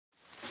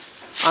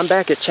I'm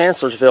back at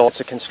Chancellorsville. It's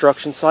a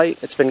construction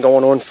site. It's been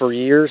going on for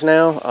years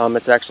now.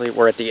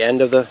 We're at the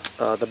end of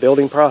the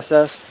building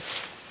process.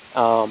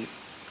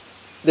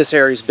 This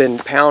area's been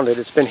pounded.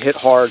 It's been hit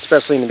hard,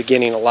 especially in the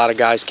beginning. A lot of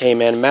guys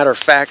came in. Matter of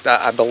fact,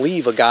 I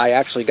believe a guy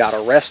actually got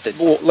arrested.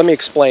 Well, let me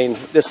explain.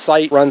 This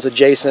site runs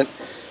adjacent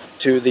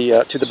to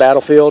the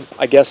battlefield.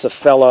 I guess a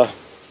fella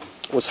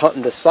was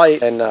hunting the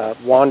site and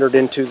wandered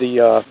into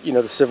the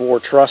the Civil War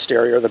Trust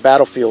area or the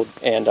battlefield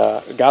and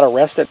got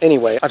arrested.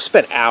 Anyway, I've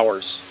spent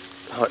hours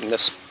hunting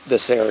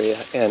this area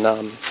and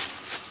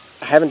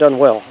I haven't done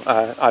well.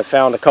 I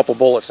found a couple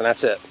bullets and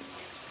that's it.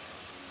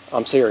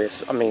 I'm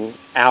serious. I mean,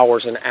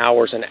 hours and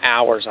hours and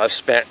hours I've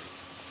spent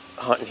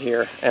hunting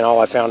here and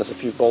all I found is a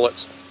few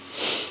bullets.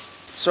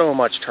 So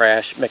much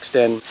trash mixed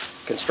in,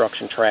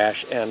 construction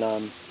trash, and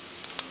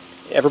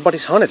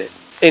everybody's hunted it.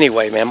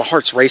 Anyway, man, my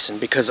heart's racing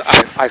because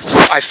I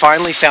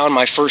finally found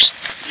my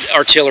first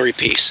artillery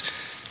piece.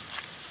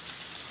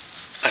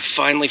 I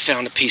finally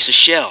found a piece of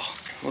shell.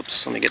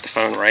 Whoops, let me get the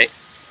phone right.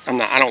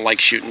 I don't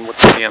like shooting with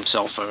the damn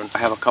cell phone. I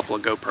have a couple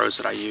of GoPros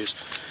that I use.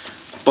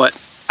 But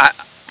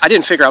I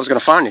didn't figure I was going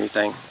to find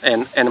anything.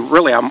 And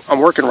really, I'm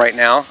working right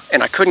now,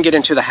 and I couldn't get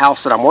into the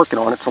house that I'm working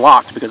on. It's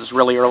locked because it's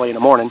really early in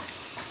the morning.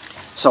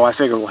 So I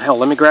figured, well, hell,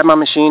 let me grab my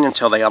machine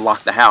until they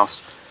unlock the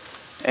house.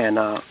 And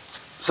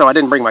so I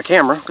didn't bring my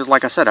camera because,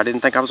 like I said, I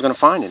didn't think I was going to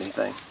find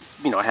anything.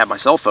 You know, I had my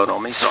cell phone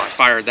on me, so I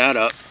fired that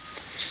up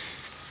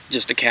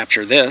just to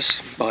capture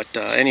this. But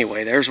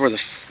anyway, there's where the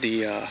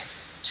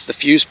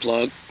fuse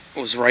plug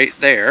was right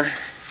there.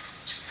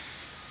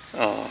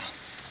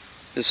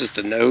 This is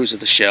the nose of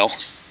the shell.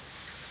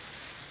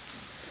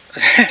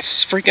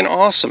 That's freaking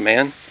awesome,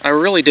 man. I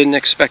really didn't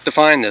expect to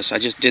find this. I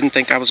just didn't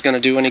think I was going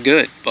to do any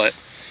good. But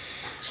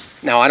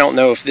now I don't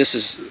know if this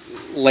is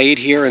laid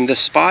here in this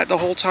spot the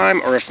whole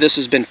time or if this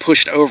has been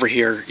pushed over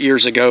here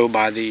years ago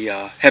by the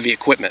heavy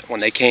equipment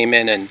when they came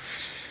in and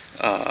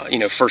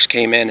first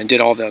came in and did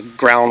all the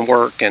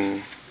groundwork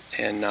and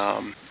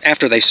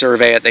after they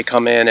survey it, they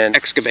come in and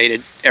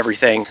excavated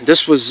everything.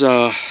 This was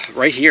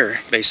right here,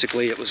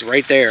 basically. It was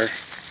right there.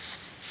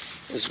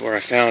 This is where I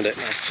found it.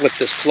 And I flipped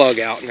this plug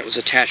out and it was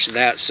attached to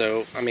that.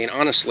 So, I mean,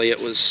 honestly,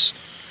 this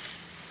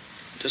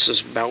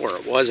is about where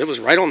it was. It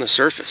was right on the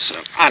surface.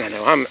 So, I don't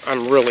know.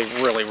 I'm really,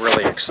 really,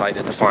 really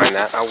excited to find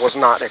that. I was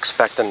not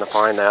expecting to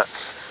find that.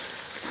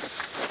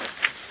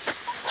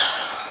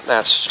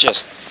 That's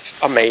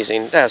just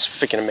amazing. That's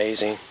freaking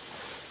amazing.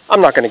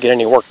 I'm not going to get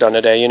any work done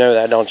today. You know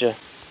that, don't you?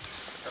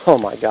 Oh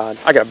my God.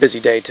 I got a busy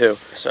day too.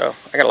 So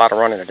I got a lot of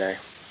running today.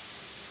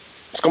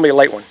 It's going to be a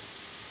late one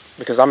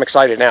because I'm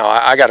excited now.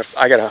 I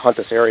gotta hunt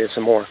this area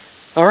some more.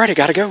 Alright, I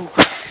gotta go.